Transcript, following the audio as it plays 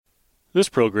This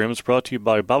program is brought to you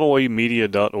by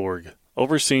BibleWayMedia.org,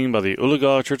 overseen by the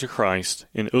Oologah Church of Christ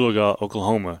in Oologah,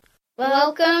 Oklahoma.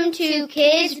 Welcome to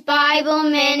Kids Bible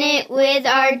Minute with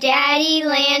our daddy,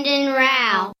 Landon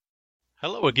Rowell.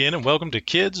 Hello again and welcome to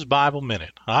Kids Bible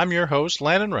Minute. I'm your host,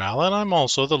 Landon Rowell, and I'm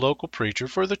also the local preacher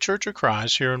for the Church of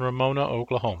Christ here in Ramona,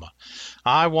 Oklahoma.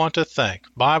 I want to thank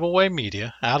Bible Way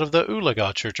Media out of the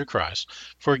Oologah Church of Christ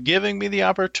for giving me the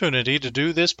opportunity to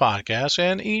do this podcast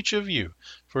and each of you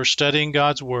for studying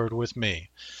God's Word with me.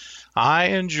 I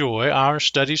enjoy our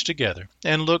studies together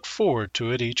and look forward to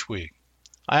it each week.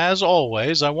 As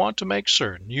always, I want to make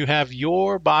certain you have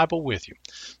your Bible with you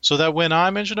so that when I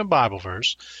mention a Bible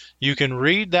verse, you can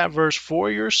read that verse for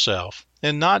yourself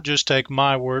and not just take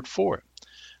my word for it.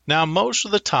 Now, most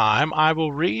of the time, I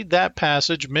will read that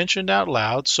passage mentioned out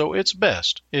loud, so it's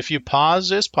best if you pause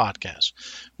this podcast.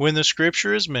 When the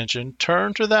scripture is mentioned,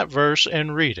 turn to that verse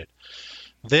and read it.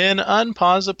 Then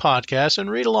unpause the podcast and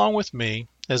read along with me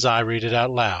as I read it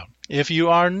out loud. If you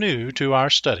are new to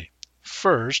our study,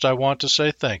 first, I want to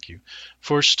say thank you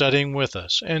for studying with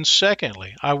us. And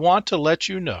secondly, I want to let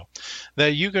you know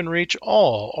that you can reach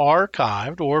all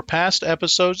archived or past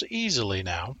episodes easily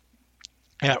now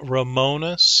at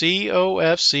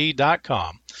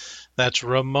RamonaCOFC.com. That's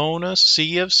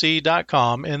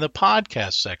RamonaCFC.com in the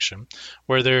podcast section,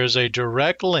 where there is a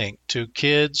direct link to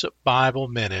Kids Bible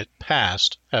Minute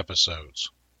past episodes.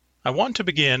 I want to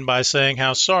begin by saying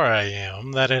how sorry I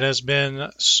am that it has been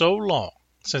so long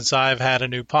since I've had a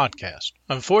new podcast.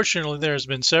 Unfortunately, there has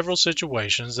been several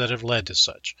situations that have led to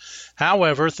such.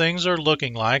 However, things are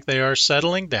looking like they are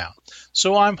settling down,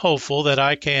 so I'm hopeful that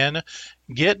I can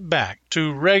get back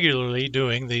to regularly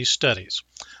doing these studies.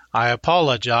 I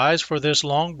apologize for this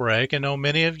long break and know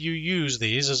many of you use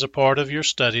these as a part of your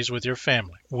studies with your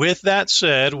family. With that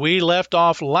said, we left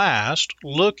off last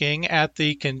looking at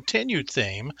the continued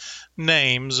theme,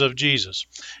 names of Jesus,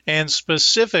 and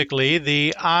specifically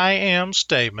the I am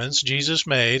statements Jesus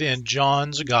made in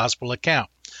John's Gospel account.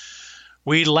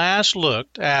 We last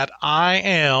looked at I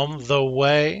am the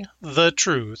way, the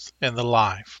truth, and the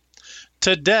life.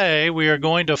 Today, we are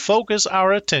going to focus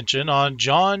our attention on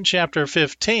John chapter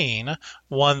 15,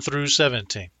 1 through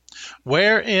 17,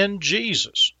 wherein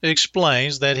Jesus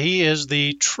explains that he is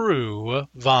the true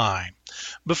vine.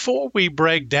 Before we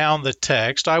break down the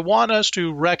text, I want us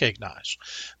to recognize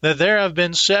that there have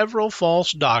been several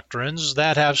false doctrines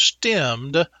that have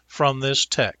stemmed from this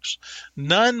text,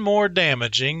 none more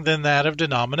damaging than that of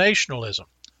denominationalism.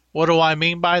 What do I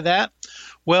mean by that?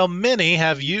 Well, many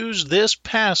have used this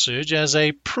passage as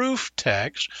a proof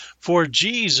text for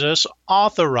Jesus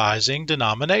authorizing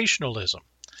denominationalism.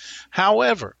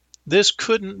 However, this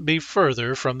couldn't be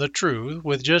further from the truth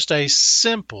with just a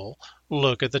simple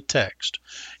look at the text.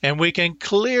 And we can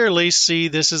clearly see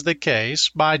this is the case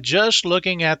by just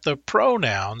looking at the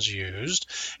pronouns used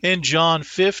in John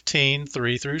 15,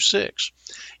 3 through 6.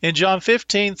 In John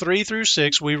 15, 3 through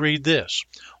 6, we read this,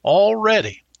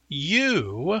 "Already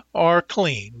you are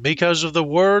clean because of the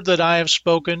word that I have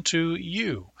spoken to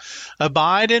you.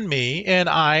 Abide in me, and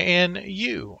I in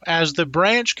you. As the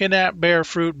branch cannot bear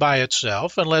fruit by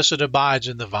itself unless it abides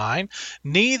in the vine,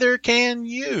 neither can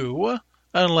you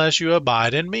unless you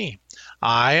abide in me.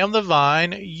 I am the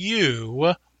vine,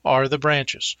 you are the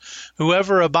branches.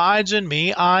 Whoever abides in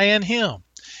me, I in him.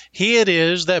 He it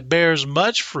is that bears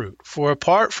much fruit, for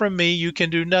apart from me you can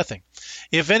do nothing.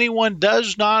 If anyone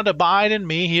does not abide in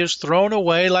me, he is thrown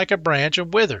away like a branch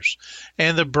and withers,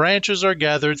 and the branches are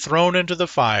gathered, thrown into the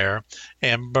fire,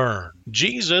 and burned."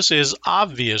 Jesus is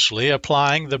obviously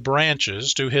applying the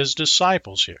branches to his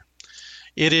disciples here.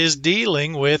 It is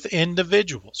dealing with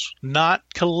individuals, not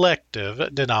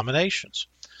collective denominations.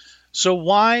 So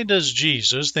why does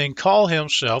Jesus then call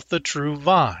himself the true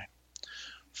vine?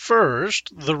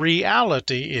 First, the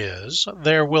reality is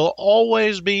there will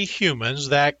always be humans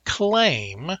that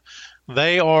claim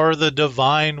they are the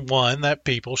divine one that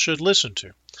people should listen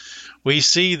to. We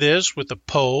see this with the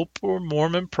Pope or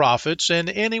Mormon prophets and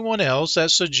anyone else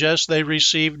that suggests they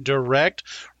receive direct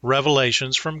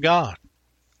revelations from God.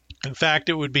 In fact,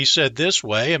 it would be said this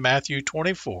way in Matthew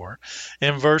 24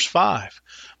 in verse 5,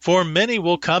 "For many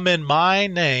will come in my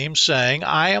name, saying,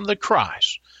 I am the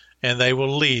Christ, and they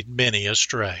will lead many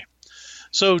astray."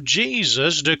 So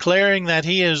Jesus, declaring that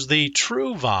he is the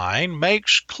true vine,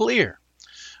 makes clear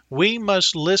we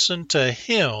must listen to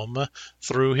him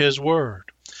through his word.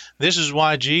 This is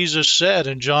why Jesus said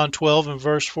in John 12 and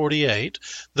verse 48,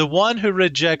 "The one who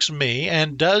rejects me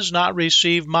and does not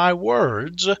receive my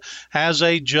words has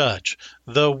a judge.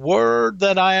 The word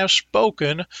that I have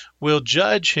spoken will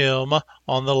judge him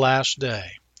on the last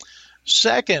day."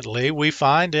 Secondly, we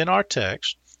find in our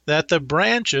text that the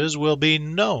branches will be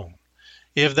known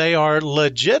if they are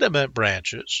legitimate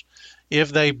branches,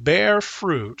 if they bear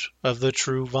fruit of the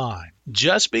true vine.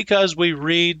 Just because we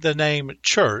read the name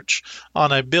church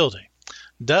on a building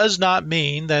does not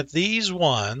mean that these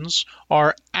ones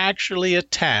are actually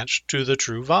attached to the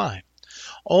true vine.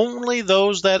 Only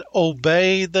those that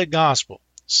obey the gospel,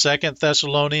 2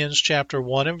 Thessalonians chapter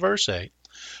 1 and verse 8,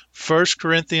 1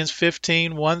 Corinthians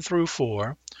 15, 1 through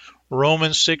 4,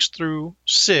 Romans 6,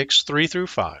 3 through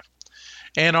 5,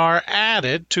 and are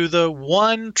added to the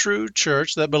one true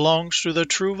church that belongs to the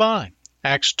true vine,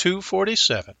 Acts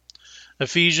 2:47,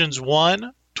 Ephesians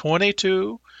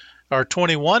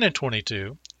 1:21 and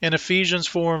 22, and Ephesians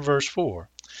 4 and verse 4,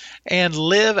 and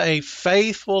live a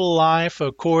faithful life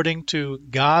according to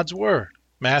God's word,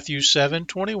 Matthew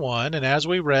 7:21, and as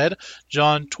we read,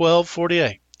 John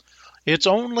 12:48. It's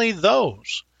only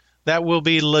those that will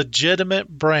be legitimate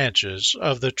branches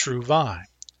of the true vine.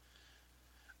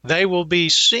 They will be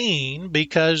seen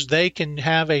because they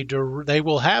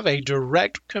will have a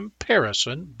direct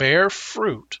comparison, bear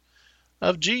fruit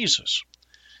of Jesus.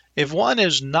 If one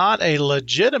is not a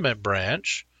legitimate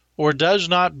branch or does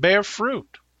not bear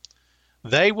fruit,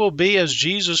 they will be, as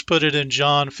Jesus put it in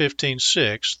John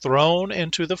 15:6, thrown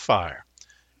into the fire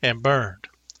and burned.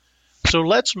 So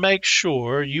let's make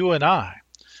sure you and I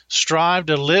strive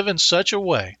to live in such a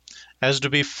way as to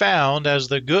be found as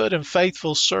the good and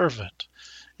faithful servant,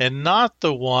 and not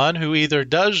the one who either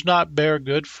does not bear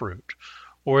good fruit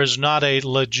or is not a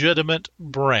legitimate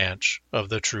branch of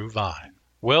the true vine.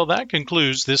 Well, that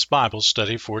concludes this Bible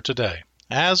study for today.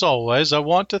 As always, I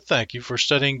want to thank you for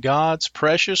studying God's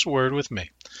precious Word with me,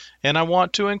 and I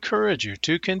want to encourage you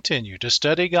to continue to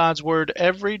study God's Word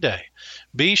every day.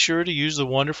 Be sure to use the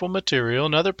wonderful material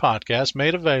and other podcasts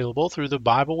made available through the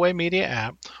Bible Way Media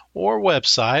app or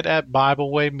website at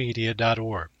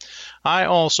BibleWayMedia.org. I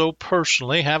also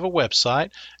personally have a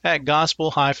website at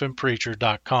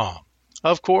gospel-preacher.com.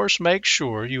 Of course, make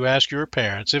sure you ask your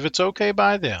parents if it's okay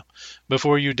by them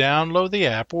before you download the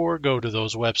app or go to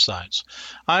those websites.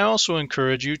 I also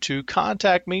encourage you to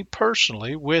contact me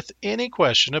personally with any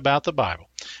question about the Bible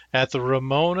at the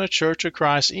Ramona Church of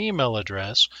Christ email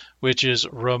address, which is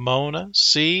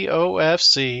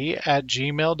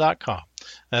ramonacofc@gmail.com.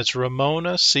 That's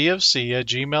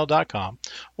ramonacofc@gmail.com,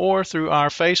 or through our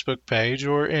Facebook page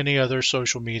or any other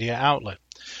social media outlet.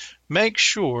 Make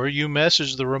sure you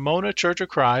message the Ramona Church of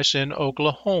Christ in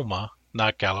Oklahoma,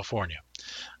 not California.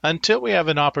 Until we have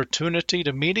an opportunity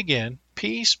to meet again,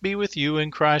 peace be with you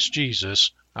in Christ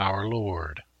Jesus, our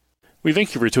Lord. We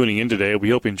thank you for tuning in today.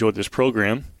 We hope you enjoyed this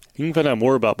program. You can find out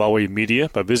more about Bible Way Media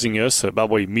by visiting us at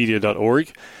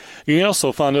BibleWayMedia.org. You can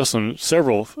also find us on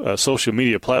several social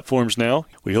media platforms now.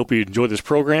 We hope you enjoyed this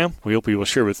program. We hope you will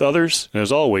share with others. And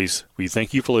as always, we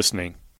thank you for listening.